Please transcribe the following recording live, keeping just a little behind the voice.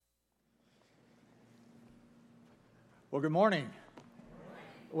Well, good morning.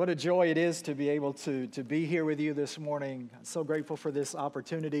 What a joy it is to be able to be here with you this morning. So grateful for this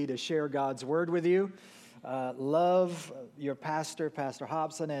opportunity to share God's Word with you. Love your pastor, Pastor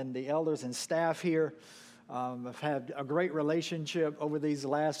Hobson, and the elders and staff here. I've had a great relationship over these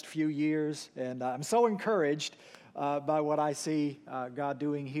last few years, and I'm so encouraged by what I see God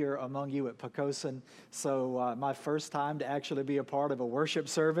doing here among you at Poquoson. So my first time to actually be a part of a worship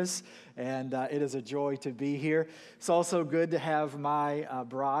service, and it is a joy to be here. It's also good to have my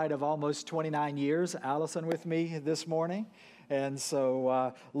bride of almost 29 years, Allison, with me this morning. And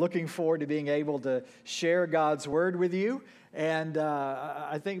so looking forward to being able to share God's Word with you. And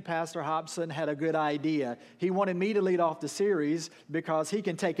I think Pastor Hobson had a good idea. He wanted me to lead off the series because he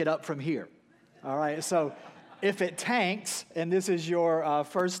can take it up from here. All right, so if it tanks, and this is your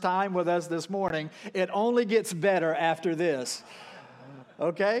first time with us this morning, it only gets better after this.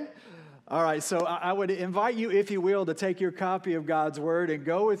 Okay? All right, so I would invite you, if you will, to take your copy of God's Word and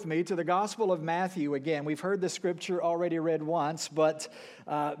go with me to the Gospel of Matthew. Again, we've heard the scripture already read once, but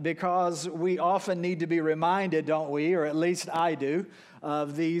because we often need to be reminded, don't we, or at least I do,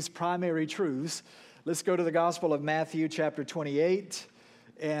 of these primary truths, let's go to the Gospel of Matthew, chapter 28.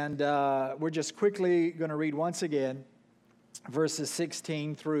 And we're just quickly going to read once again verses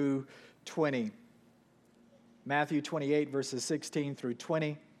 16 through 20. Matthew 28, verses 16 through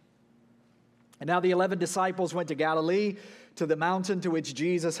 20. And now the 11 disciples went to Galilee, to the mountain to which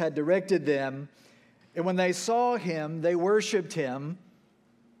Jesus had directed them. And when they saw him, they worshiped him,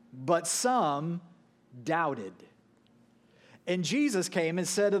 but some doubted. And Jesus came and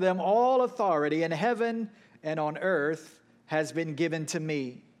said to them, "All authority in heaven and on earth has been given to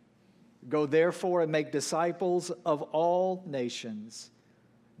me. Go therefore and make disciples of all nations,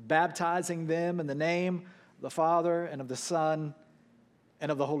 baptizing them in the name of the Father and of the Son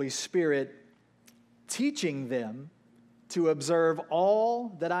and of the Holy Spirit, teaching them to observe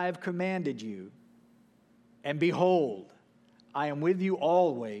all that I have commanded you. And behold, I am with you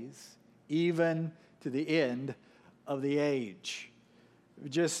always, even to the end of the age." We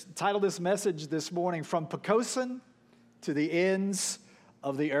just titled this message this morning, "From Poquoson to the Ends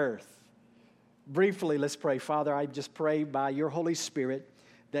of the Earth." Briefly, let's pray. Father, I just pray by your Holy Spirit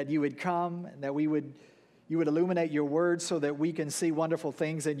that you would come and that you would illuminate your word so that we can see wonderful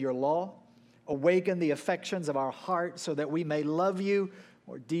things in your law. Awaken the affections of our heart so that we may love you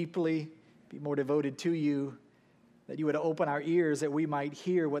more deeply, be more devoted to you, that you would open our ears that we might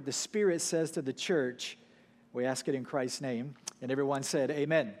hear what the Spirit says to the church. We ask it in Christ's name. And everyone said,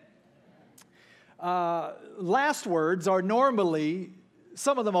 amen. Last words are normally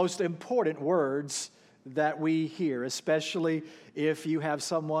some of the most important words that we hear, especially if you have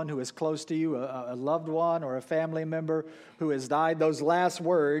someone who is close to you, a loved one or a family member who has died. Those last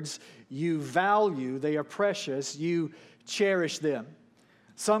words you value, they are precious, you cherish them.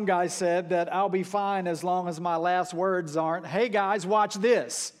 Some guy said that I'll be fine as long as my last words aren't, "Hey guys, watch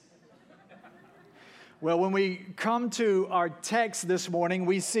this." Well, when we come to our text this morning,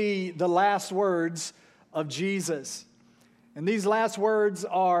 we see the last words of Jesus. And these last words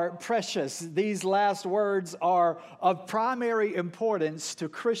are precious. These last words are of primary importance to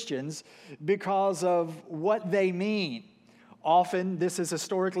Christians because of what they mean. Often, this has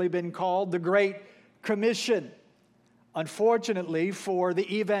historically been called the Great Commission. Unfortunately, for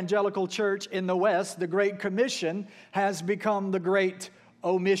the evangelical church in the West, the Great Commission has become the Great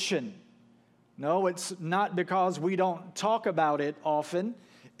Omission. No, it's not because we don't talk about it often.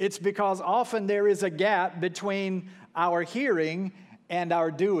 It's because often there is a gap between our hearing and our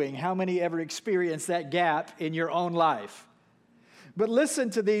doing. How many ever experienced that gap in your own life? But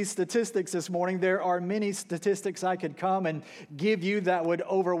listen to these statistics this morning. There are many statistics I could come and give you that would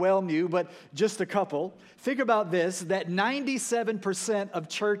overwhelm you, but just a couple. Think about this, that 97% of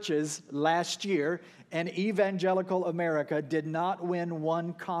churches last year in evangelical America did not win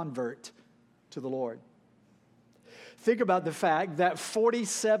one convert to the Lord. Think about the fact that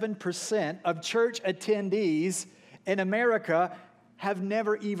 47% of church attendees in America have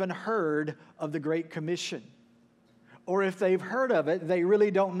never even heard of the Great Commission. Or if they've heard of it, they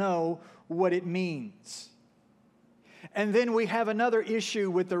really don't know what it means. And then we have another issue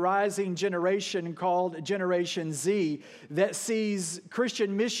with the rising generation called Generation Z that sees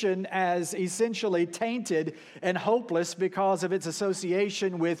Christian mission as essentially tainted and hopeless because of its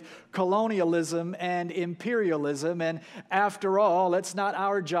association with colonialism and imperialism. And after all, it's not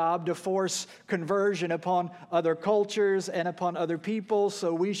our job to force conversion upon other cultures and upon other people,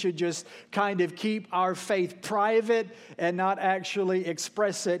 so we should just kind of keep our faith private and not actually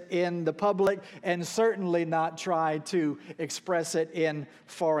express it in the public, and certainly not try to express it in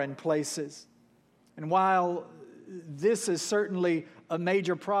foreign places. And while this is certainly a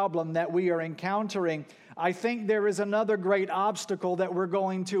major problem that we are encountering, I think there is another great obstacle that we're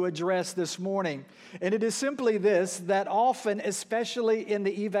going to address this morning. And it is simply this, that often, especially in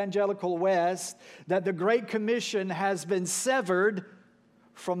the evangelical West, that the Great Commission has been severed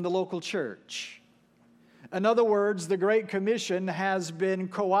from the local church. In other words, the Great Commission has been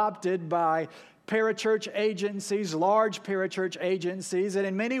co-opted by parachurch agencies, large parachurch agencies, and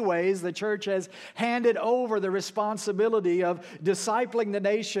in many ways the church has handed over the responsibility of discipling the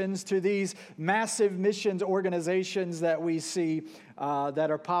nations to these massive missions organizations that we see that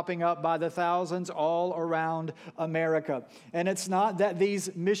are popping up by the thousands all around America. And it's not that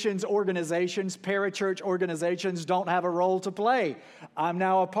these missions organizations, parachurch organizations, don't have a role to play. I'm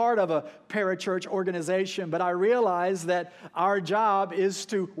now a part of a parachurch organization, but I realize that our job is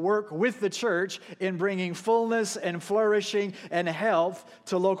to work with the church in bringing fullness and flourishing and health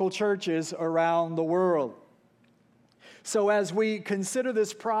to local churches around the world. So as we consider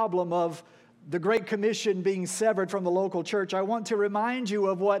this problem of the Great Commission being severed from the local church, I want to remind you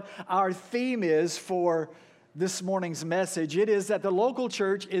of what our theme is for this morning's message. It is that the local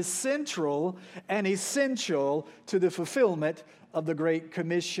church is central and essential to the fulfillment of the Great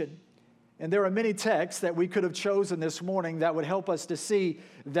Commission. And there are many texts that we could have chosen this morning that would help us to see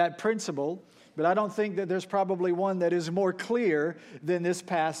that principle. But I don't think that there's probably one that is more clear than this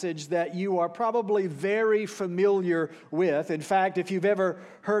passage that you are probably very familiar with. In fact, if you've ever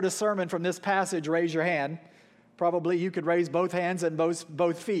heard a sermon from this passage, raise your hand. Probably you could raise both hands and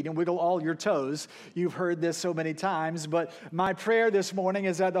both feet and wiggle all your toes. You've heard this so many times. But my prayer this morning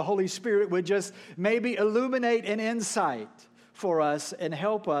is that the Holy Spirit would just maybe illuminate an insight for us and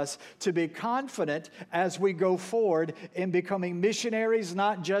help us to be confident as we go forward in becoming missionaries,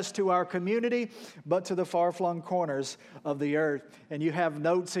 not just to our community, but to the far-flung corners of the earth. And you have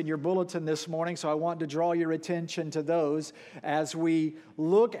notes in your bulletin this morning, so I want to draw your attention to those as we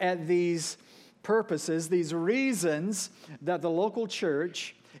look at these purposes, these reasons that the local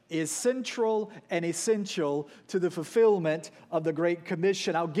church is central and essential to the fulfillment of the Great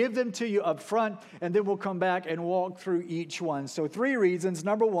Commission. I'll give them to you up front, and then we'll come back and walk through each one. So 3 reasons.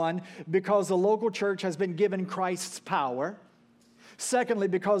 Number 1, because the local church has been given Christ's power. Secondly,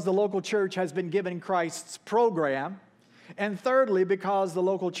 because the local church has been given Christ's program. And thirdly, because the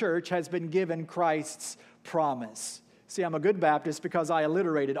local church has been given Christ's promise. See, I'm a good Baptist because I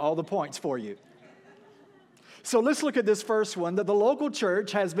alliterated all the points for you. So let's look at this first one, that the local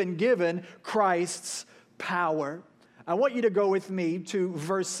church has been given Christ's power. I want you to go with me to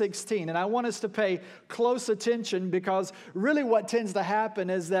verse 16, and I want us to pay close attention because really what tends to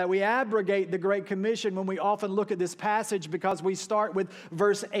happen is that we abrogate the Great Commission when we often look at this passage because we start with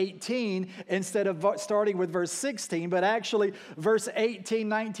verse 18 instead of starting with verse 16, but actually verse 18,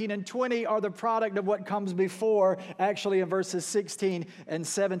 19, and 20 are the product of what comes before, actually in verses 16 and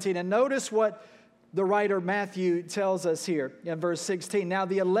 17. And notice what the writer Matthew tells us here in verse 16. Now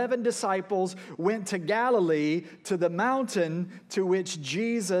the 11 disciples went to Galilee, to the mountain to which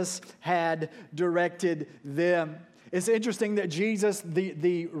Jesus had directed them. It's interesting that Jesus,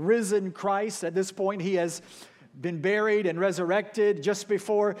 the risen Christ, at this point he has been buried and resurrected just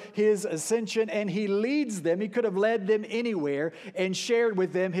before his ascension, and he leads them. He could have led them anywhere and shared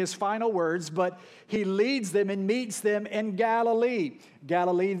with them his final words, but he leads them and meets them in Galilee.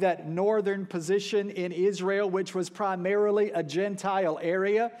 Galilee, that northern position in Israel, which was primarily a Gentile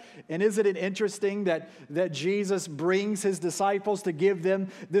area. And isn't it interesting that Jesus brings his disciples to give them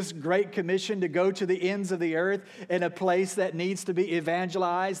this great commission to go to the ends of the earth in a place that needs to be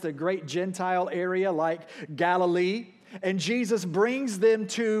evangelized, a great Gentile area like Galilee. And Jesus brings them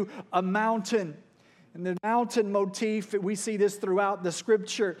to a mountain. And the mountain motif, we see this throughout the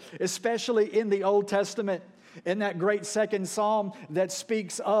Scripture, especially in the Old Testament. In that great second psalm that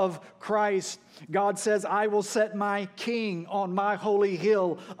speaks of Christ, God says, I will set my king on my holy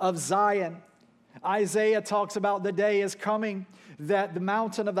hill of Zion. Isaiah talks about the day is coming that the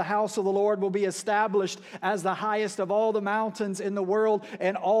mountain of the house of the Lord will be established as the highest of all the mountains in the world,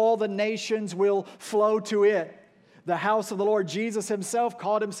 and all the nations will flow to it. The house of the Lord, Jesus himself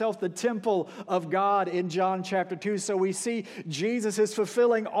called himself the temple of God in John chapter 2. So we see Jesus is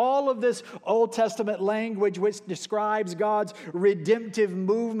fulfilling all of this Old Testament language which describes God's redemptive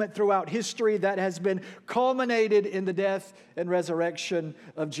movement throughout history that has been culminated in the death and resurrection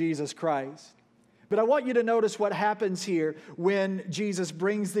of Jesus Christ. But I want you to notice what happens here when Jesus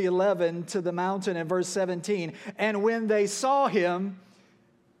brings the 11 to the mountain in verse 17. And when they saw him,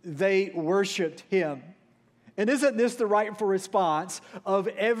 they worshiped him. And isn't this the rightful response of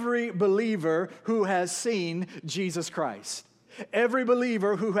every believer who has seen Jesus Christ? Every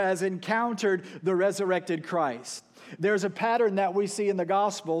believer who has encountered the resurrected Christ. There's a pattern that we see in the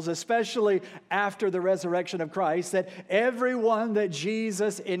Gospels, especially after the resurrection of Christ, that everyone that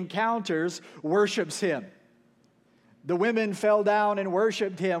Jesus encounters worships him. The women fell down and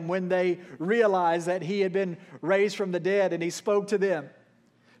worshiped him when they realized that he had been raised from the dead, and he spoke to them.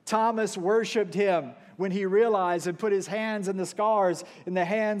 Thomas worshiped him when he realized and put his hands in the scars in the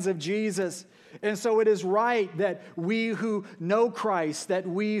hands of Jesus. And so it is right that we who know Christ, that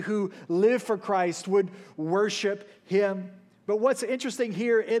we who live for Christ would worship him. But what's interesting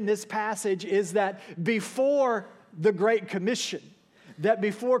here in this passage is that before the Great Commission, that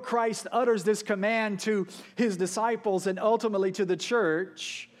before Christ utters this command to his disciples and ultimately to the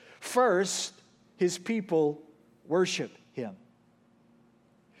church, first his people worship him.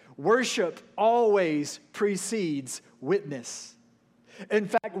 Worship always precedes witness. In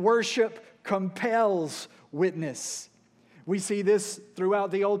fact, worship compels witness. We see this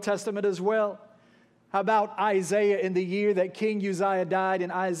throughout the Old Testament as well. How about Isaiah in the year that King Uzziah died? In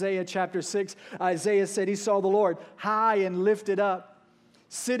Isaiah chapter 6, Isaiah said he saw the Lord high and lifted up,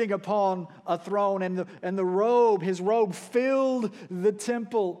 sitting upon a throne, and his robe filled the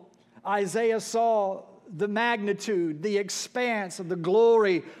temple. Isaiah saw the magnitude, the expanse of the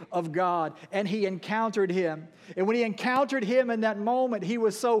glory of God, and he encountered him. And when he encountered him in that moment, he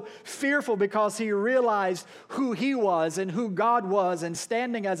was so fearful because he realized who he was and who God was, and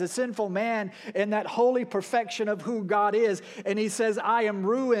standing as a sinful man in that holy perfection of who God is. And he says, I am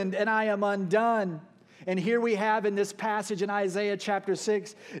ruined and I am undone. And here we have in this passage in Isaiah chapter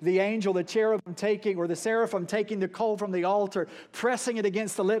 6, the angel, the cherubim taking, or the seraphim taking the coal from the altar, pressing it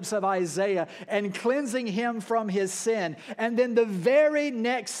against the lips of Isaiah and cleansing him from his sin. And then the very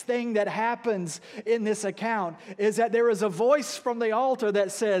next thing that happens in this account is that there is a voice from the altar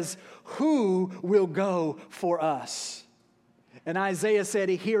that says, who will go for us? And Isaiah said,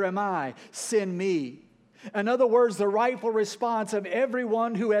 here am I, send me. In other words, the rightful response of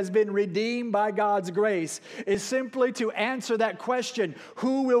everyone who has been redeemed by God's grace is simply to answer that question,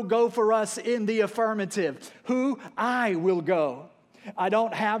 who will go for us in the affirmative? Who? I will go. I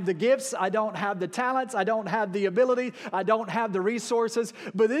don't have the gifts, I don't have the talents, I don't have the ability, I don't have the resources,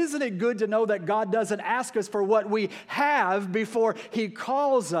 but isn't it good to know that God doesn't ask us for what we have before He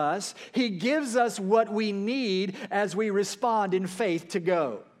calls us? He gives us what we need as we respond in faith to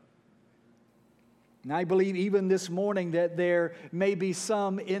go. And I believe even this morning that there may be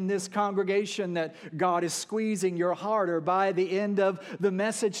some in this congregation that God is squeezing your heart, or by the end of the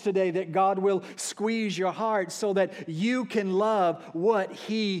message today that God will squeeze your heart so that you can love what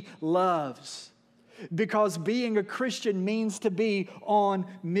He loves. Because being a Christian means to be on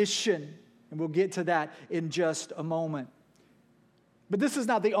mission. And we'll get to that in just a moment. But this is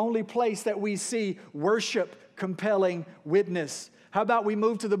not the only place that we see worship compelling witness. How about we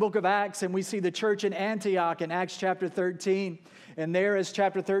move to the book of Acts and we see the church in Antioch in Acts chapter 13. And there, as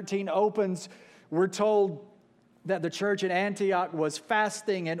chapter 13 opens, we're told that the church in Antioch was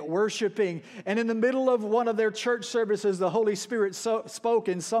fasting and worshiping. And in the middle of one of their church services, the Holy Spirit spoke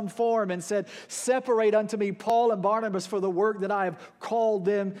in some form and said, separate unto me Paul and Barnabas for the work that I have called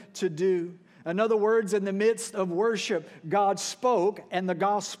them to do. In other words, in the midst of worship, God spoke and the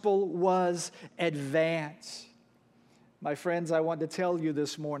gospel was advanced. My friends, I want to tell you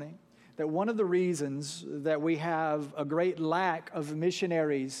this morning that one of the reasons that we have a great lack of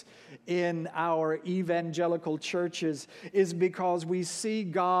missionaries in our evangelical churches is because we see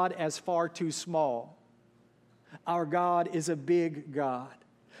God as far too small. Our God is a big God.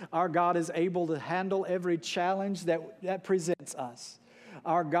 Our God is able to handle every challenge that presents us.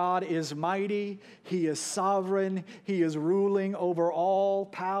 Our God is mighty, He is sovereign, He is ruling over all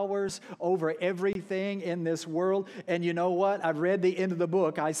powers, over everything in this world. And you know what? I've read the end of the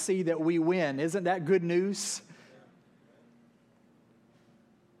book. I see that we win. Isn't that good news?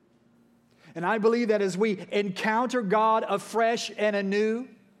 And I believe that as we encounter God afresh and anew,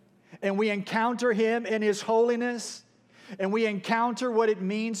 and we encounter Him in His holiness, and we encounter what it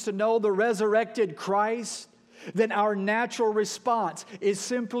means to know the resurrected Christ, then our natural response is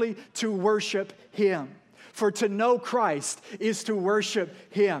simply to worship Him. For to know Christ is to worship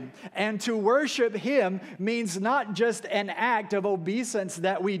Him. And to worship Him means not just an act of obeisance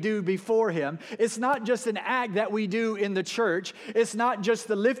that we do before Him. It's not just an act that we do in the church. It's not just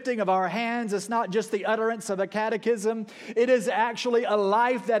the lifting of our hands. It's not just the utterance of a catechism. It is actually a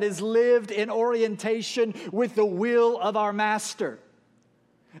life that is lived in orientation with the will of our Master.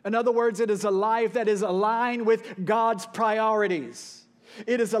 In other words, it is a life that is aligned with God's priorities.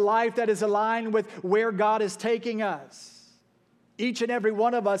 It is a life that is aligned with where God is taking us. Each and every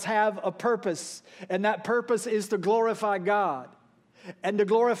one of us have a purpose, and that purpose is to glorify God. And to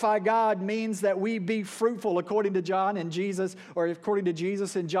glorify God means that we be fruitful according to John and Jesus, or according to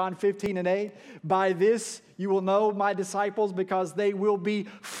Jesus in John 15:8. By this you will know my disciples, because they will be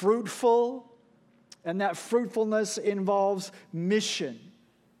fruitful. And that fruitfulness involves mission.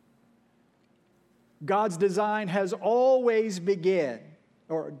 God's design has always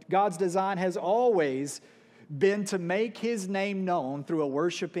been to make His name known through a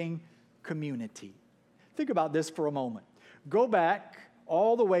worshiping community. Think about this for a moment. Go back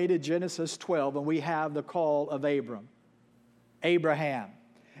all the way to Genesis 12, and we have the call of Abraham.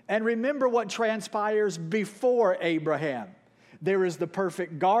 And remember what transpires before Abraham. There is the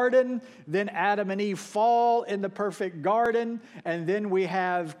perfect garden. Then Adam and Eve fall in the perfect garden. And then we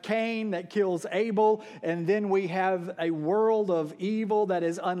have Cain that kills Abel. And then we have a world of evil that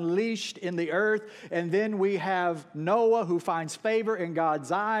is unleashed in the earth. And then we have Noah, who finds favor in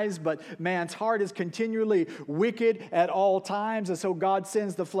God's eyes. But man's heart is continually wicked at all times. And so God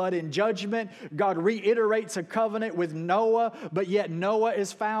sends the flood in judgment. God reiterates a covenant with Noah. But yet Noah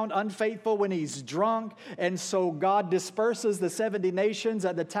is found unfaithful when he's drunk. And so God disperses the 70 nations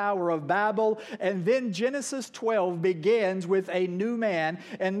at the Tower of Babel. And then Genesis 12 begins with a new man.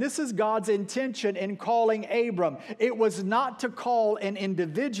 And this is God's intention in calling Abram. It was not to call an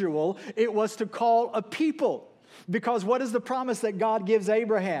individual, it was to call a people. Because what is the promise that God gives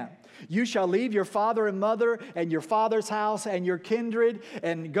Abraham? You shall leave your father and mother and your father's house and your kindred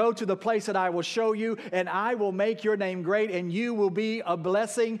and go to the place that I will show you, and I will make your name great, and you will be a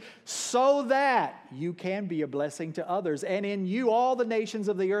blessing, so that you can be a blessing to others. And in you all the nations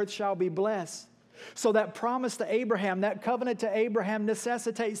of the earth shall be blessed. So that promise to Abraham, that covenant to Abraham,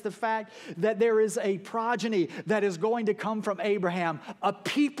 necessitates the fact that there is a progeny that is going to come from Abraham, a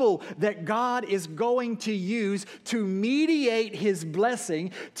people that God is going to use to mediate His blessing,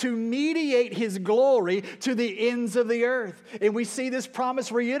 to mediate His glory to the ends of the earth. And we see this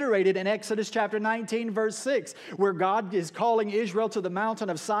promise reiterated in Exodus chapter 19, verse 6, where God is calling Israel to the mountain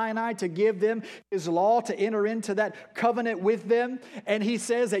of Sinai to give them His law, to enter into that covenant with them. And He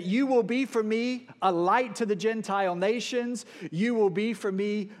says that you will be for me a light to the Gentile nations. You will be for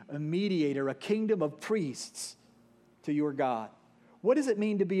me a mediator, a kingdom of priests to your God. What does it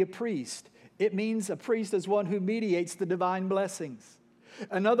mean to be a priest? It means a priest is one who mediates the divine blessings.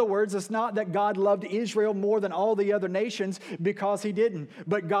 In other words, it's not that God loved Israel more than all the other nations, because He didn't.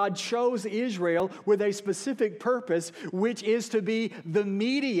 But God chose Israel with a specific purpose, which is to be the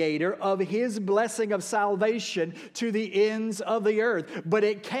mediator of His blessing of salvation to the ends of the earth. But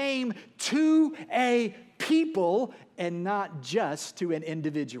it came to a people and not just to an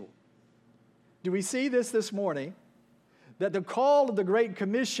individual. Do we see this morning? That the call of the Great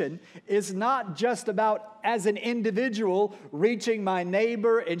Commission is not just about, as an individual, reaching my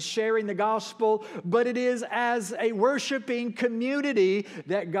neighbor and sharing the gospel, but it is as a worshiping community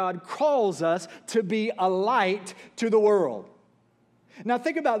that God calls us to be a light to the world. Now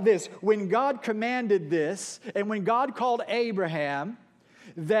think about this. When God commanded this, and when God called Abraham,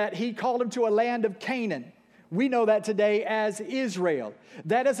 that He called him to a land of Canaan. We know that today as Israel.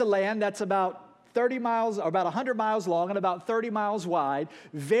 That is a land that's about 30 miles, or about 100 miles long and about 30 miles wide.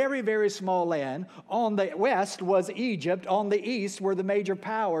 Very, very small land. On the west was Egypt. On the east were the major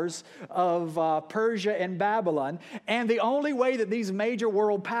powers of Persia and Babylon. And the only way that these major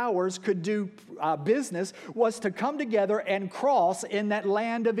world powers could do business was to come together and cross in that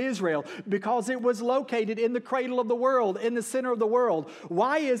land of Israel, because it was located in the cradle of the world, in the center of the world.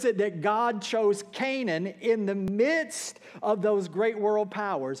 Why is it that God chose Canaan in the midst of those great world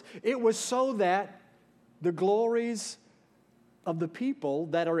powers? It was so that the glories of the people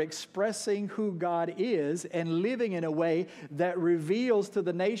that are expressing who God is and living in a way that reveals to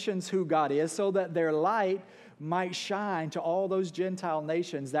the nations who God is, so that their light might shine to all those Gentile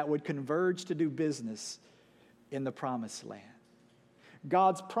nations that would converge to do business in the promised land.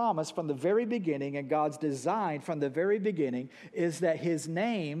 God's promise from the very beginning, and God's design from the very beginning, is that His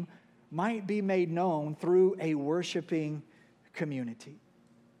name might be made known through a worshiping community.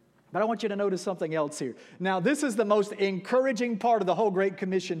 But I want you to notice something else here. Now, this is the most encouraging part of the whole Great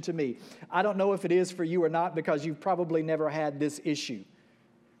Commission to me. I don't know if it is for you or not, because you've probably never had this issue.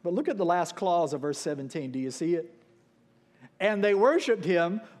 But look at the last clause of verse 17. Do you see it? And they worshiped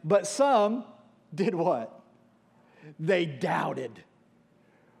Him, but some did what? They doubted.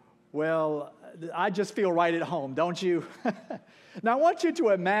 Well, I just feel right at home, don't you? Now, I want you to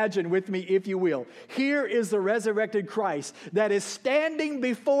imagine with me, if you will, here is the resurrected Christ that is standing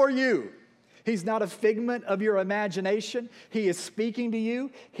before you. He's not a figment of your imagination. He is speaking to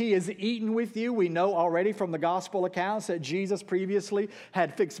you. He is eating with you. We know already from the gospel accounts that Jesus previously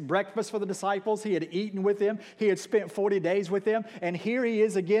had fixed breakfast for the disciples. He had eaten with them. He had spent 40 days with them. And here he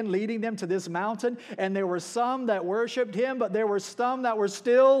is again leading them to this mountain. And there were some that worshiped him, but there were some that were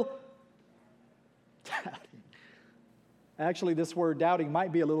still doubting. Actually, this word doubting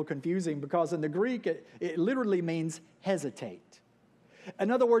might be a little confusing because in the Greek, it literally means hesitate.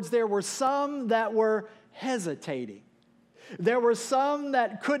 In other words, there were some that were hesitating. There were some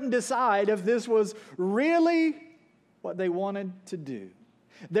that couldn't decide if this was really what they wanted to do.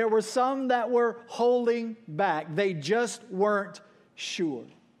 There were some that were holding back. They just weren't sure.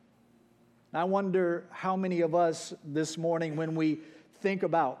 I wonder how many of us this morning, when we think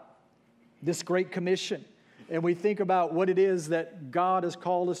about this Great Commission, and we think about what it is that God has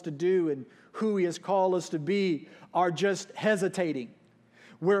called us to do and who He has called us to be, are just hesitating.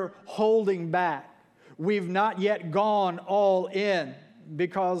 We're holding back. We've not yet gone all in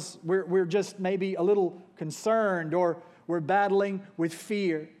because we're just maybe a little concerned, or we're battling with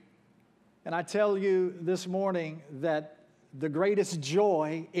fear. And I tell you this morning that the greatest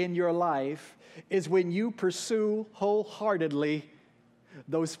joy in your life is when you pursue wholeheartedly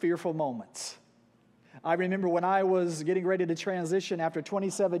those fearful moments. I remember when I was getting ready to transition after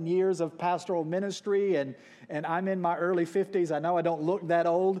 27 years of pastoral ministry, and I'm in my early 50s. I know I don't look that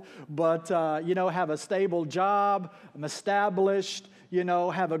old, but, have a stable job, I'm established,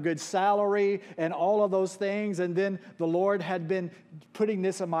 have a good salary and all of those things. And then the Lord had been putting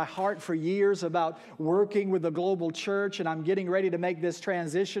this in my heart for years about working with the global church, and I'm getting ready to make this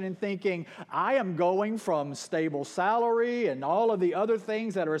transition and thinking, I am going from stable salary and all of the other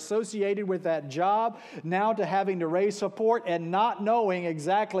things that are associated with that job now to having to raise support and not knowing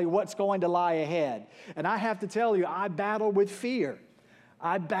exactly what's going to lie ahead. And I have to tell you, I battled with fear.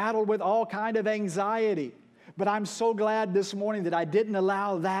 I battled with all kind of anxiety. But I'm so glad this morning that I didn't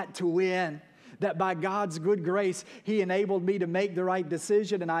allow that to win, that by God's good grace, He enabled me to make the right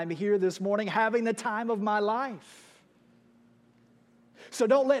decision, and I'm here this morning having the time of my life. So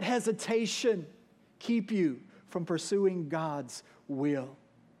don't let hesitation keep you from pursuing God's will.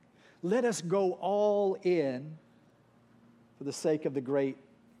 Let us go all in for the sake of the Great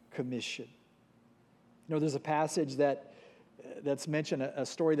Commission. There's a passage that's mentioned, a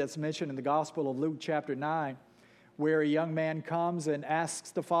story that's mentioned in the Gospel of Luke chapter 9, where a young man comes and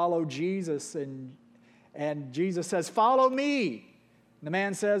asks to follow Jesus, and Jesus says, "Follow me." And the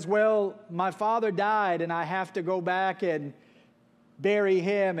man says, "Well, my father died, and I have to go back and bury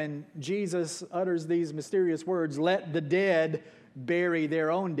him." And Jesus utters these mysterious words, "Let the dead bury their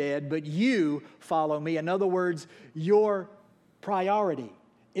own dead, but you follow me." In other words, your priority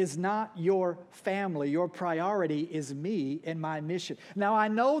is not your family. Your priority is me and my mission. Now, I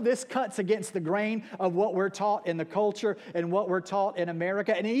know this cuts against the grain of what we're taught in the culture and what we're taught in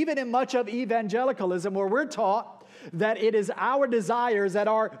America, and even in much of evangelicalism, where we're taught that it is our desires that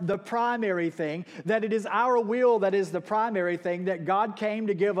are the primary thing, that it is our will that is the primary thing, that God came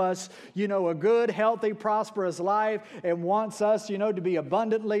to give us, a good, healthy, prosperous life and wants us, to be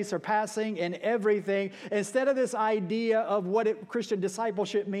abundantly surpassing in everything, instead of this idea of what Christian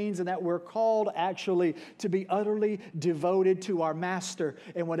discipleship means, and that we're called actually to be utterly devoted to our Master,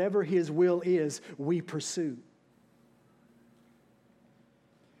 and whatever His will is, we pursue.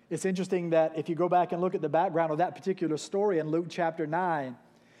 It's interesting that if you go back and look at the background of that particular story in Luke chapter 9,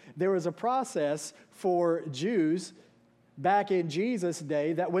 there was a process for Jews back in Jesus'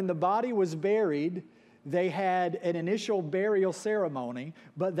 day that when the body was buried, they had an initial burial ceremony,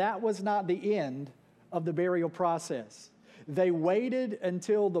 but that was not the end of the burial process. They waited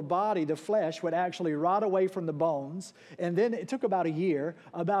until the body, the flesh, would actually rot away from the bones. And then it took about a year.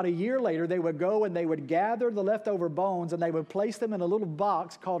 About a year later, they would go and they would gather the leftover bones and they would place them in a little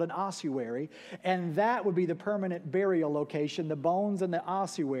box called an ossuary. And that would be the permanent burial location, the bones in the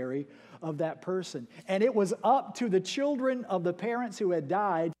ossuary of that person. And it was up to the children of the parents who had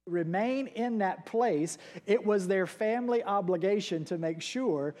died to remain in that place. It was their family obligation to make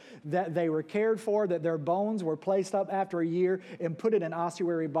sure that they were cared for, that their bones were placed up after a year and put in an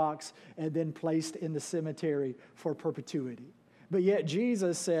ossuary box and then placed in the cemetery for perpetuity. But yet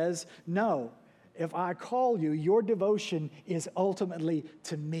Jesus says, no, if I call you, your devotion is ultimately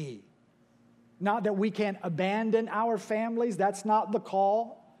to me. Not that we can abandon our families, that's not the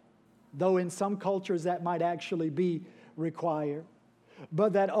call. Though in some cultures that might actually be required.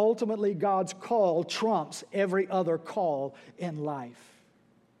 But that ultimately God's call trumps every other call in life.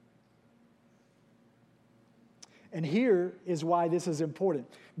 And here is why this is important.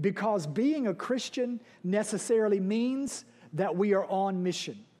 Because being a Christian necessarily means that we are on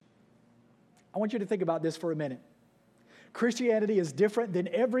mission. I want you to think about this for a minute. Christianity is different than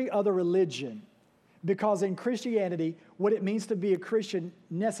every other religion because in Christianity, what it means to be a Christian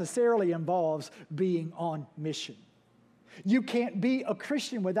necessarily involves being on mission. You can't be a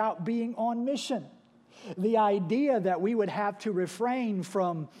Christian without being on mission. The idea that we would have to refrain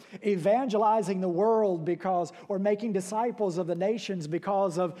from evangelizing the world or making disciples of the nations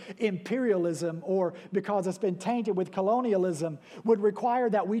because of imperialism or because it's been tainted with colonialism would require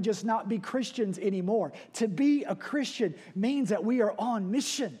that we just not be Christians anymore. To be a Christian means that we are on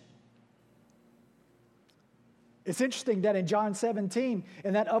mission. It's interesting that in John 17,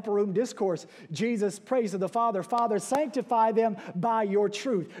 in that upper room discourse, Jesus prays to the Father, Father, sanctify them by your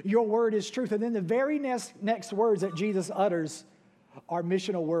truth. Your word is truth. And then the very next words that Jesus utters are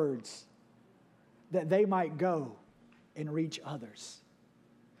missional words, that they might go and reach others.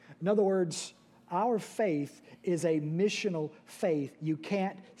 In other words, our faith is a missional faith. You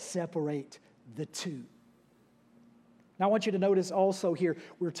can't separate the two. Now, I want you to notice also here,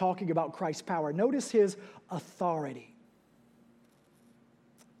 we're talking about Christ's power. Notice his authority.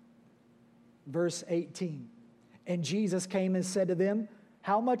 Verse 18. And Jesus came and said to them,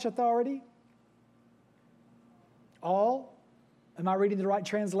 how much authority? All? Am I reading the right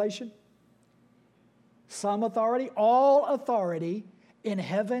translation? Some authority? All authority in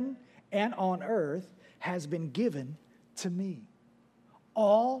heaven and on earth has been given to me.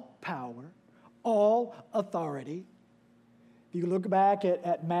 All power, all authority. If you look back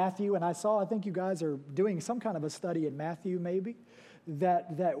at Matthew, and I think you guys are doing some kind of a study in Matthew maybe,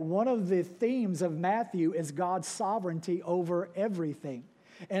 that one of the themes of Matthew is God's sovereignty over everything.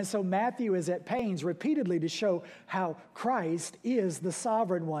 And so Matthew is at pains repeatedly to show how Christ is the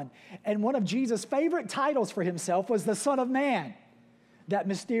sovereign one. And one of Jesus' favorite titles for himself was the Son of Man, that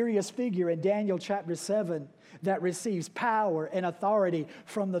mysterious figure in Daniel chapter 7 that receives power and authority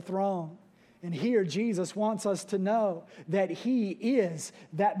from the throne. And here Jesus wants us to know that he is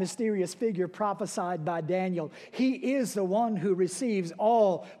that mysterious figure prophesied by Daniel. He is the one who receives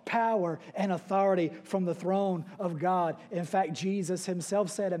all power and authority from the throne of God. In fact, Jesus himself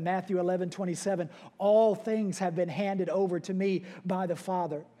said in Matthew 11:27, all things have been handed over to me by the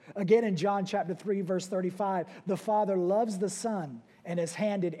Father. Again in John chapter 3, verse 35, the Father loves the Son and has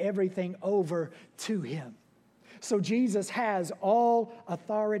handed everything over to him. So Jesus has all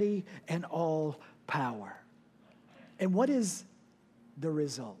authority and all power. And what is the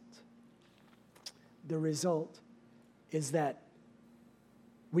result? The result is that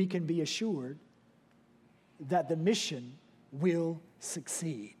we can be assured that the mission will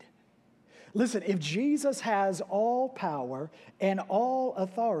succeed. Listen, if Jesus has all power and all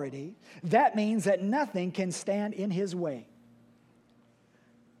authority, that means that nothing can stand in his way.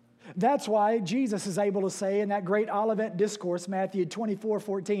 That's why Jesus is able to say in that great Olivet discourse, Matthew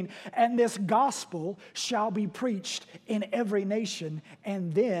 24:14, and this gospel shall be preached in every nation,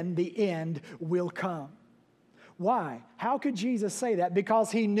 and then the end will come. Why? How could Jesus say that?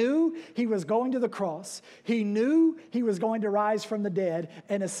 Because he knew he was going to the cross. He knew he was going to rise from the dead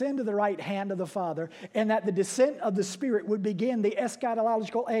and ascend to the right hand of the Father, and that the descent of the Spirit would begin the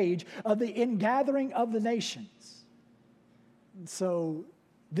eschatological age of the ingathering of the nations. And so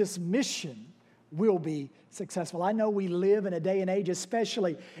this mission will be successful. I know we live in a day and age,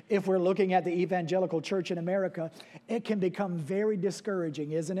 especially if we're looking at the evangelical church in America, it can become very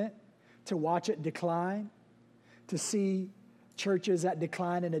discouraging, isn't it? To watch it decline, to see churches that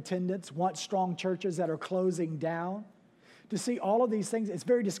decline in attendance, once strong churches that are closing down, to see all of these things. It's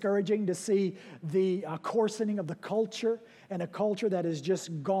very discouraging to see the coarsening of the culture and a culture that has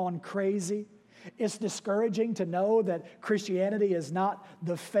just gone crazy. It's discouraging to know that Christianity is not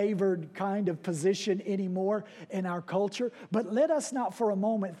the favored kind of position anymore in our culture. But let us not for a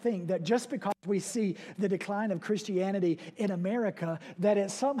moment think that just because we see the decline of Christianity in America, that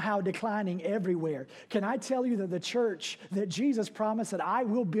it's somehow declining everywhere. Can I tell you that the church, that Jesus promised that I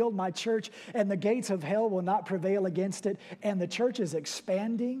will build my church and the gates of hell will not prevail against it, and the church is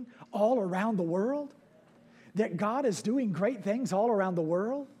expanding all around the world? That God is doing great things all around the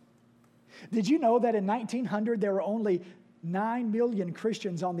world? Did you know that in 1900 there were only 9 million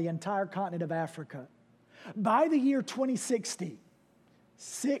Christians on the entire continent of Africa? By the year 2060,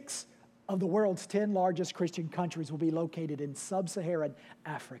 6 of the world's 10 largest Christian countries will be located in sub-Saharan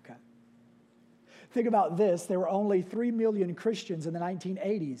Africa. Think about this. There were only 3 million Christians in the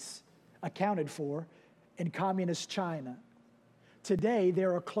 1980s accounted for in communist China. Today,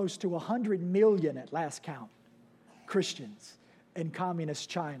 there are close to 100 million at last count Christians in communist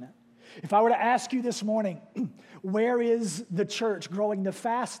China. If I were to ask you this morning, where is the church growing the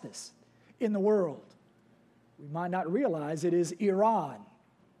fastest in the world? We might not realize it is Iran.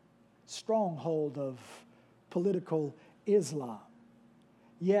 stronghold of political Islam.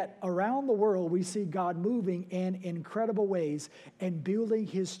 Yet around the world, we see God moving in incredible ways and building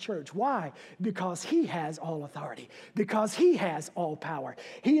His church. Why? Because He has all authority. Because He has all power.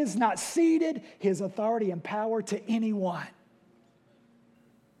 He has not ceded His authority and power to anyone.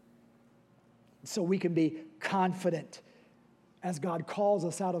 So we can be confident as God calls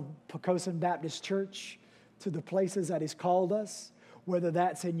us out of Poquoson Baptist Church to the places that He's called us, whether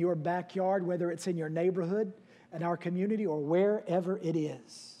that's in your backyard, whether it's in your neighborhood, in our community, or wherever it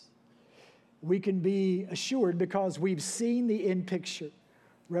is. We can be assured because we've seen the end picture.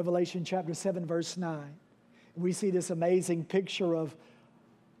 Revelation chapter 7, verse 9. We see this amazing picture of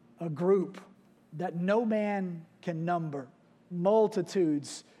a group that no man can number.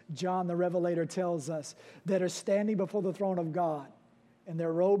 Multitudes, John the Revelator tells us, that are standing before the throne of God, and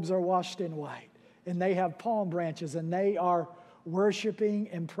their robes are washed in white, and they have palm branches, and they are worshiping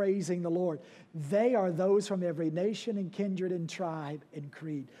and praising the Lord. They are those from every nation and kindred and tribe and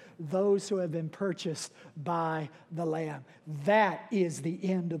creed, those who have been purchased by the Lamb. That is the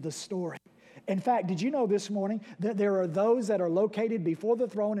end of the story. In fact, did you know this morning that there are those that are located before the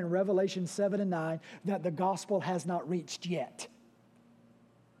throne in Revelation 7 and 9 that the gospel has not reached yet?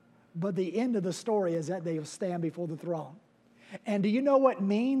 But the end of the story is that they will stand before the throne. And do you know what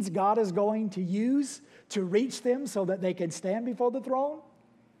means God is going to use to reach them so that they can stand before the throne?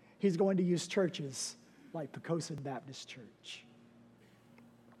 He's going to use churches like Poquoson Baptist Church.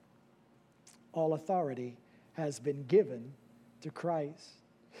 All authority has been given to Christ.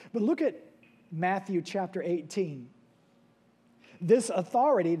 But look at Matthew chapter 18. This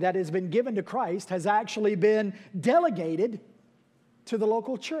authority that has been given to Christ has actually been delegated to the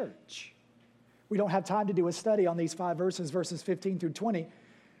local church. We don't have time to do a study on these 5 verses, verses 15 through 20,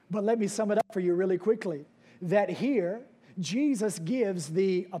 but let me sum it up for you really quickly. That here, Jesus gives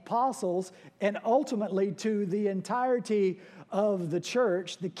the apostles and ultimately to the entirety of the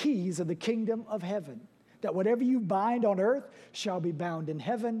church the keys of the kingdom of heaven. That whatever you bind on earth shall be bound in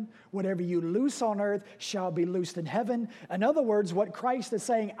heaven. Whatever you loose on earth shall be loosed in heaven. In other words, what Christ is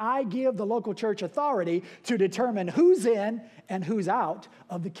saying, I give the local church authority to determine who's in and who's out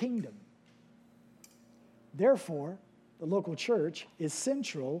of the kingdom. Therefore, the local church is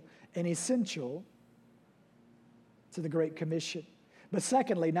central and essential to the Great Commission. But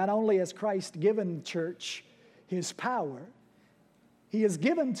secondly, not only has Christ given the church His power, He has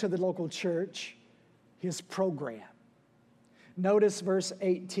given to the local church His program. Notice verse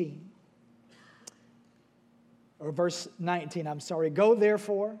 18, or verse 19, I'm sorry. Go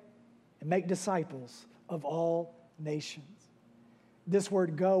therefore and make disciples of all nations. This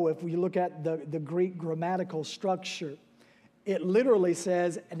word go, if we look at the Greek grammatical structure, it literally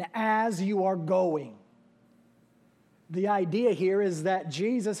says, and as you are going. The idea here is that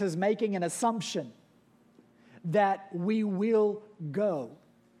Jesus is making an assumption that we will go,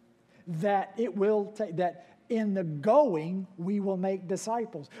 that it will take, that in the going we will make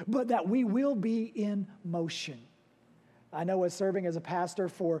disciples, but that we will be in motion. I know as serving as a pastor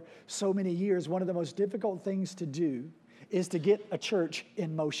for so many years, one of the most difficult things to do is to get a church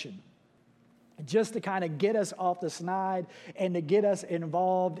in motion. Just to kind of get us off the snide and to get us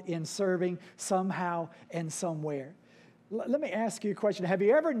involved in serving somehow and somewhere. Let me ask you a question. Have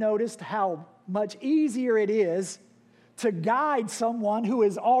you ever noticed how much easier it is to guide someone who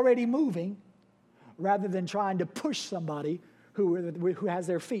is already moving rather than trying to push somebody who has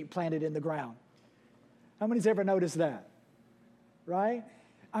their feet planted in the ground? How many's ever noticed that? Right?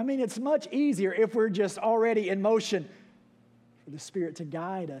 I mean, it's much easier if we're just already in motion for the Spirit to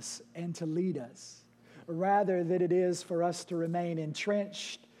guide us and to lead us, rather than it is for us to remain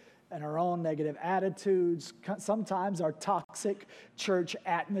entrenched in our own negative attitudes, sometimes our toxic church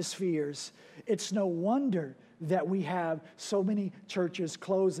atmospheres. It's no wonder that we have so many churches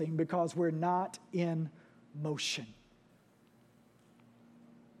closing because we're not in motion.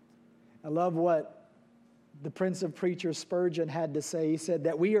 I love what the Prince of Preachers Spurgeon had to say. He said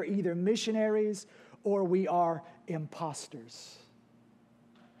that we are either missionaries or we are imposters.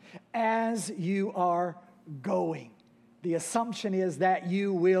 As you are going, the assumption is that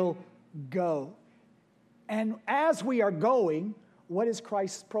you will go. And as we are going, what is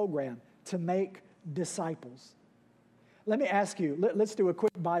Christ's program? To make disciples. Let me ask you, let's do a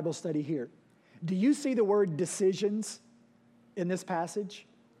quick Bible study here. Do you see the word decisions in this passage?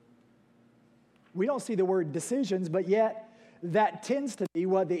 We don't see the word decisions, but yet that tends to be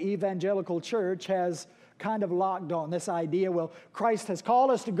what the evangelical church has kind of locked on, this idea, well, Christ has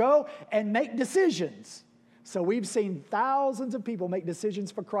called us to go and make decisions. So we've seen thousands of people make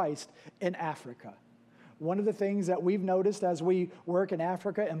decisions for Christ in Africa. One of the things that we've noticed as we work in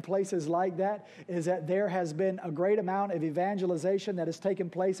Africa and places like that is that there has been a great amount of evangelization that has taken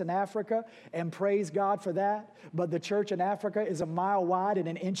place in Africa, and praise God for that. But the church in Africa is a mile wide and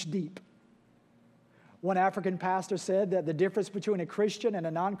an inch deep. One African pastor said that the difference between a Christian and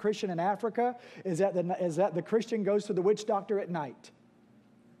a non-Christian in Africa is that the Christian goes to the witch doctor at night.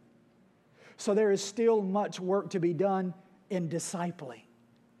 So there is still much work to be done in discipling.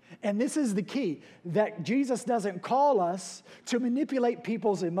 And this is the key, that Jesus doesn't call us to manipulate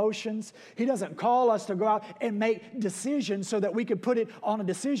people's emotions. He doesn't call us to go out and make decisions so that we could put it on a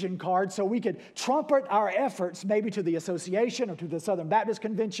decision card so we could trumpet our efforts maybe to the association or to the Southern Baptist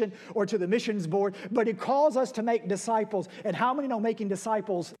Convention or to the missions board. But He calls us to make disciples. And how many know making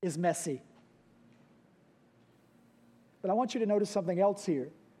disciples is messy? But I want you to notice something else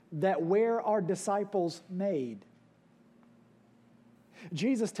here, that where are disciples made?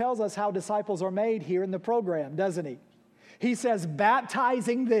 Jesus tells us how disciples are made here in the program, doesn't He? He says,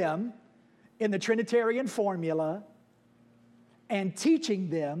 baptizing them in the Trinitarian formula and teaching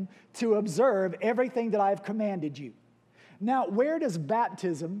them to observe everything that I have commanded you. Now, where does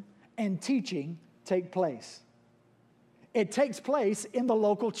baptism and teaching take place? It takes place in the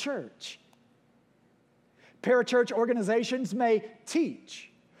local church. Parachurch organizations may teach,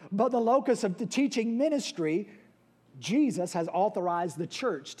 but the locus of the teaching ministry Jesus has authorized the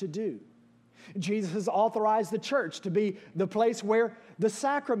church to do. Jesus has authorized the church to be the place where the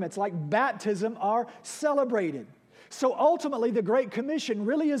sacraments like baptism are celebrated. So ultimately, the Great Commission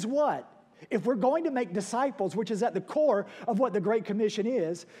really is what? If we're going to make disciples, which is at the core of what the Great Commission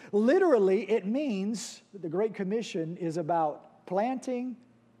is, literally it means that the Great Commission is about planting,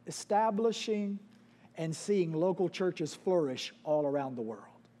 establishing, and seeing local churches flourish all around the world.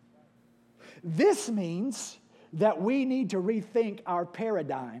 This means that we need to rethink our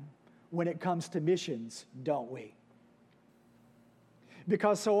paradigm when it comes to missions, don't we?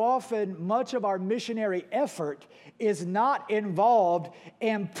 Because so often, much of our missionary effort is not involved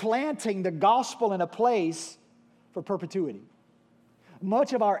in planting the gospel in a place for perpetuity.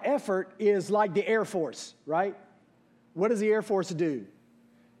 Much of our effort is like the Air Force, right? What does the Air Force do?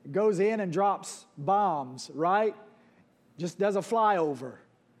 It goes in and drops bombs, right? Just does a flyover.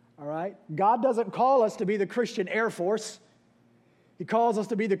 All right? God doesn't call us to be the Christian Air Force. He calls us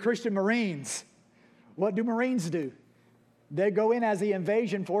to be the Christian Marines. What do Marines do? They go in as the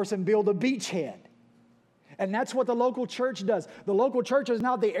invasion force and build a beachhead. And that's what the local church does. The local church is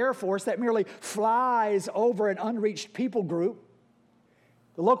not the Air Force that merely flies over an unreached people group.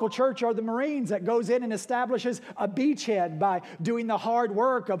 The local church are the Marines that goes in and establishes a beachhead by doing the hard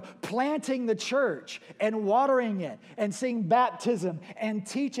work of planting the church and watering it and seeing baptism and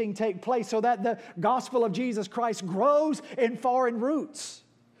teaching take place so that the gospel of Jesus Christ grows in foreign roots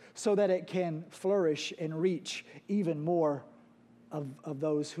so that it can flourish and reach even more of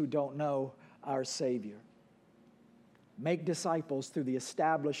those who don't know our Savior. Make disciples through the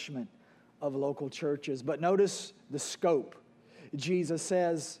establishment of local churches. But notice the scope. Jesus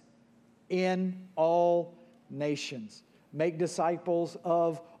says, in all nations. Make disciples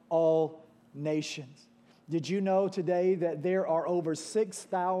of all nations. Did you know today that there are over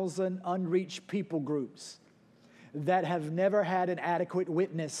 6,000 unreached people groups that have never had an adequate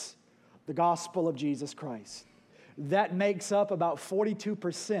witness the gospel of Jesus Christ? That makes up about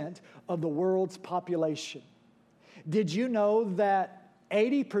 42% of the world's population. Did you know that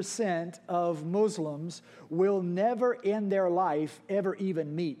 80% of Muslims will never in their life ever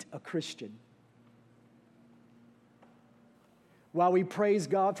even meet a Christian? While we praise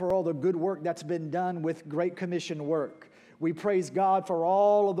God for all the good work that's been done with Great Commission work, we praise God for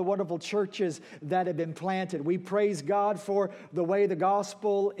all of the wonderful churches that have been planted. We praise God for the way the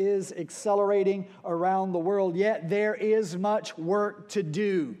gospel is accelerating around the world. Yet there is much work to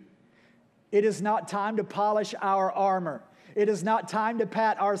do. It is not time to polish our armor. It is not time to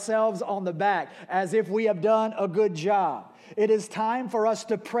pat ourselves on the back as if we have done a good job. It is time for us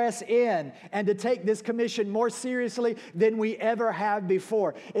to press in and to take this commission more seriously than we ever have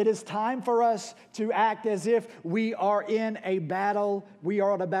before. It is time for us to act as if we are in a battle. We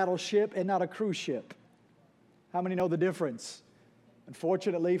are on a battleship and not a cruise ship. How many know the difference?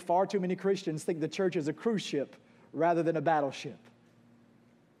 Unfortunately, far too many Christians think the church is a cruise ship rather than a battleship.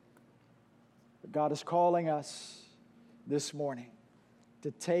 But God is calling us this morning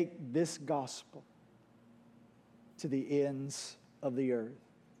to take this gospel to the ends of the earth.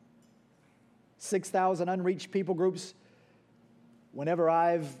 6,000 unreached people groups. Whenever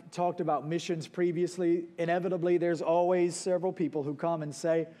I've talked about missions previously, inevitably there's always several people who come and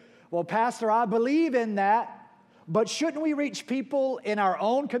say, well, Pastor, I believe in that, but shouldn't we reach people in our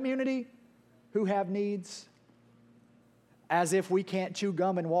own community? who have needs? As if we can't chew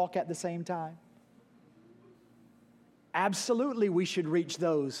gum and walk at the same time? Absolutely, we should reach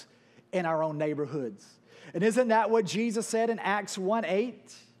those in our own neighborhoods. And isn't that what Jesus said in Acts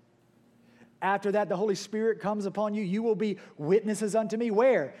 1:8? After that, the Holy Spirit comes upon you. You will be witnesses unto me.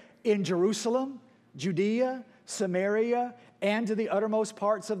 Where? In Jerusalem, Judea, Samaria, and to the uttermost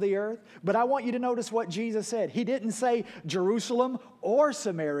parts of the earth. But I want you to notice what Jesus said. He didn't say Jerusalem or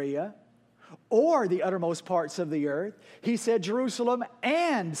Samaria or the uttermost parts of the earth. He said Jerusalem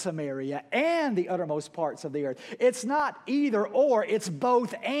and Samaria and the uttermost parts of the earth. It's not either or, it's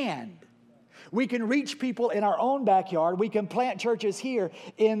both and. We can reach people in our own backyard. We can plant churches here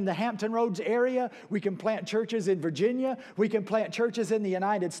in the Hampton Roads area. We can plant churches in Virginia. We can plant churches in the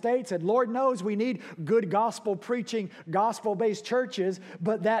United States. And Lord knows we need good gospel preaching, gospel-based churches,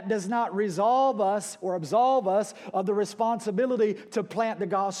 but that does not resolve us or absolve us of the responsibility to plant the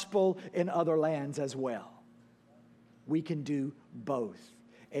gospel in other lands as well. We can do both.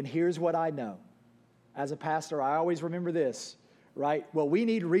 And here's what I know. As a pastor, I always remember this. Right? Well, we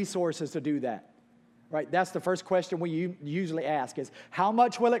need resources to do that. Right? That's the first question we usually ask is, how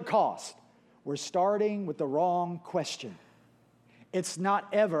much will it cost? We're starting with the wrong question. It's not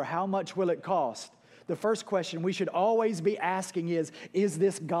ever, how much will it cost? The first question we should always be asking is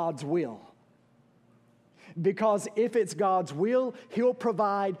this God's will? Because if it's God's will, He'll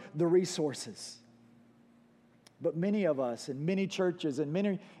provide the resources. But many of us and many churches and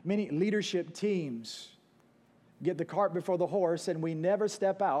many leadership teams get the cart before the horse, and we never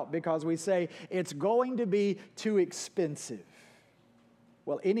step out because we say, it's going to be too expensive.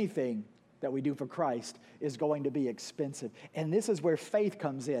 Well, anything that we do for Christ is going to be expensive. And this is where faith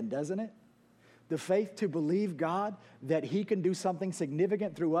comes in, doesn't it? The faith to believe God that He can do something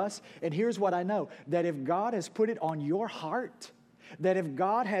significant through us. And here's what I know, that if God has put it on your heart, that if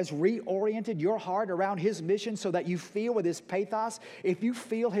God has reoriented your heart around His mission so that you feel with His pathos, if you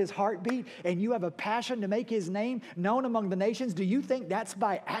feel His heartbeat and you have a passion to make His name known among the nations, do you think that's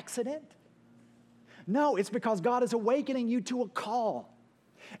by accident? No, it's because God is awakening you to a call.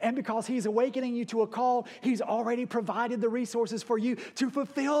 And because He's awakening you to a call, He's already provided the resources for you to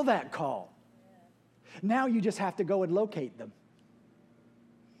fulfill that call. Now you just have to go and locate them.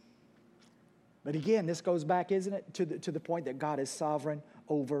 But again, this goes back, isn't it, to the point that God is sovereign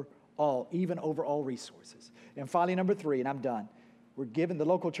over all, even over all resources. And finally, number 3, and I'm done. The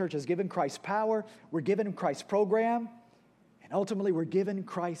local church is given Christ's power, we're given Christ's program, and ultimately we're given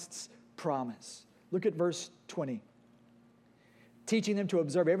Christ's promise. Look at verse 20. Teaching them to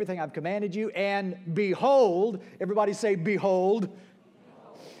observe everything I've commanded you, and behold, everybody say, behold,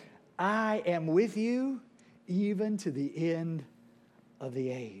 I am with you even to the end of the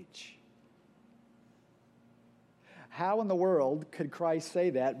age. How in the world could Christ say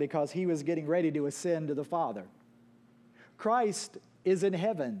that? Because He was getting ready to ascend to the Father. Christ is in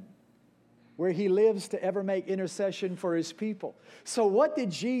heaven, where He lives to ever make intercession for His people. So what did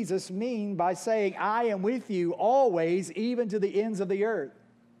Jesus mean by saying, I am with you always, even to the ends of the earth?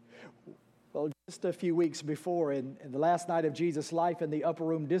 Well, just a few weeks before, in the last night of Jesus' life in the Upper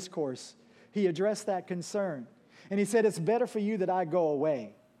Room Discourse, He addressed that concern. And He said, it's better for you that I go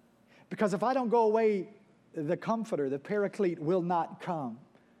away. Because if I don't go away, the Comforter, the Paraclete, will not come.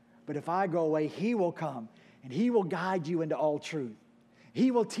 But if I go away, He will come, and He will guide you into all truth.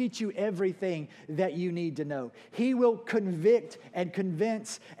 He will teach you everything that you need to know. He will convict and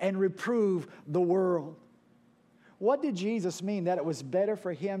convince and reprove the world. What did Jesus mean that it was better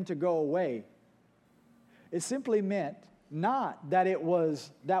for Him to go away? It simply meant not that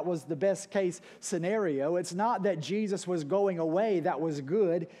that was the best case scenario. It's not that Jesus was going away that was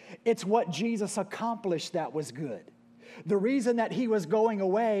good. It's what Jesus accomplished that was good. The reason that He was going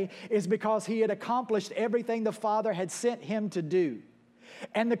away is because He had accomplished everything the Father had sent Him to do.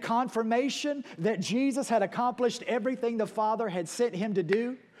 And the confirmation that Jesus had accomplished everything the Father had sent Him to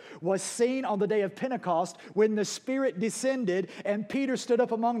do was seen on the day of Pentecost when the Spirit descended and Peter stood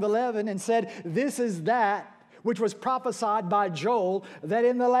up among the 11 and said, this is that which was prophesied by Joel, that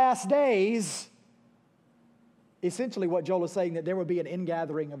in the last days, essentially what Joel is saying, that there would be an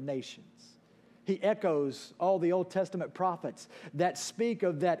ingathering of nations. He echoes all the Old Testament prophets that speak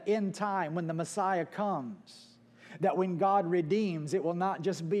of that end time when the Messiah comes. That when God redeems, it will not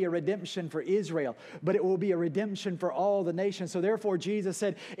just be a redemption for Israel, but it will be a redemption for all the nations. So therefore, Jesus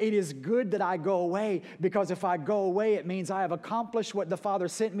said, it is good that I go away, because if I go away, it means I have accomplished what the Father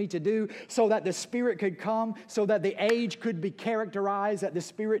sent me to do, so that the Spirit could come, so that the age could be characterized, that the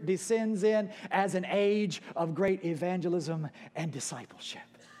Spirit descends in as an age of great evangelism and discipleship.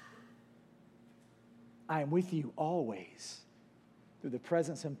 I am with you always, through the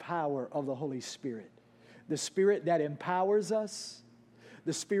presence and power of the Holy Spirit. The Spirit that empowers us,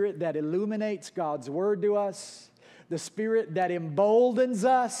 the Spirit that illuminates God's Word to us, the Spirit that emboldens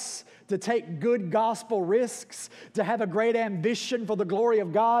us to take good gospel risks, to have a great ambition for the glory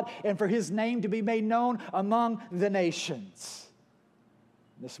of God and for His name to be made known among the nations.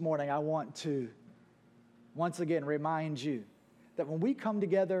 This morning I want to once again remind you that when we come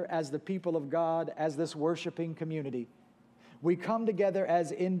together as the people of God, as this worshiping community, we come together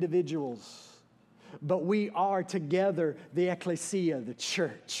as individuals, but we are together the ecclesia, the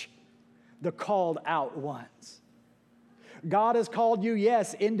church, the called out ones. God has called you,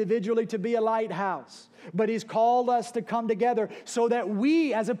 yes, individually to be a lighthouse, but He's called us to come together so that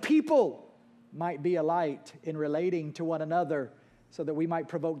we as a people might be a light in relating to one another, so that we might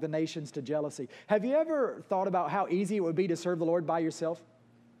provoke the nations to jealousy. Have you ever thought about how easy it would be to serve the Lord by yourself?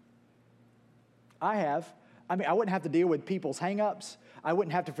 I have. I wouldn't have to deal with people's hang-ups. I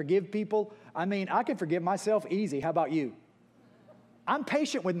wouldn't have to forgive people. I can forgive myself easy. How about you? I'm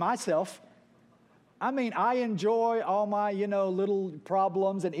patient with myself. I enjoy all my, little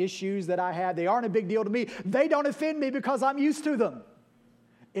problems and issues that I have. They aren't a big deal to me. They don't offend me because I'm used to them.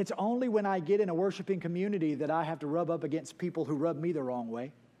 It's only when I get in a worshiping community that I have to rub up against people who rub me the wrong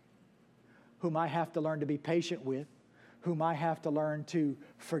way, whom I have to learn to be patient with, whom I have to learn to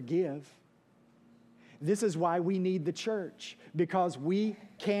forgive. This is why we need the church, because we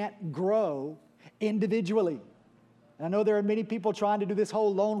can't grow individually. And I know there are many people trying to do this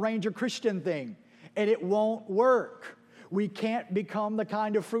whole Lone Ranger Christian thing, and it won't work. We can't become the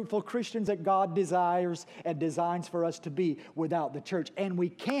kind of fruitful Christians that God desires and designs for us to be without the church. And we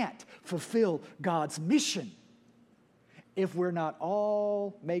can't fulfill God's mission if we're not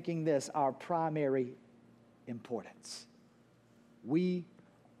all making this our primary importance. We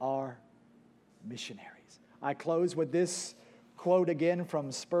are missionaries. I close with this quote again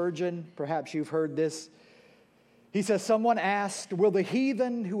from Spurgeon. Perhaps you've heard this. He says, someone asked, will the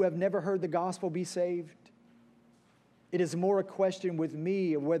heathen who have never heard the gospel be saved? It is more a question with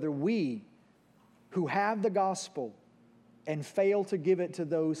me of whether we who have the gospel and fail to give it to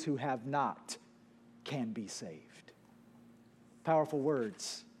those who have not can be saved. Powerful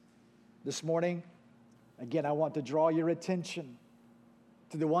words. This morning, again, I want to draw your attention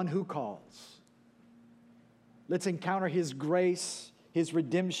to the one who calls. Let's encounter His grace, His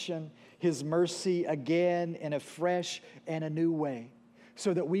redemption, His mercy again in a fresh and a new way,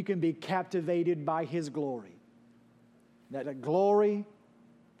 so that we can be captivated by His glory. That the glory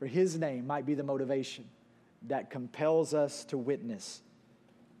for His name might be the motivation that compels us to witness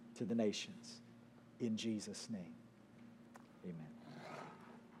to the nations. In Jesus' name, amen.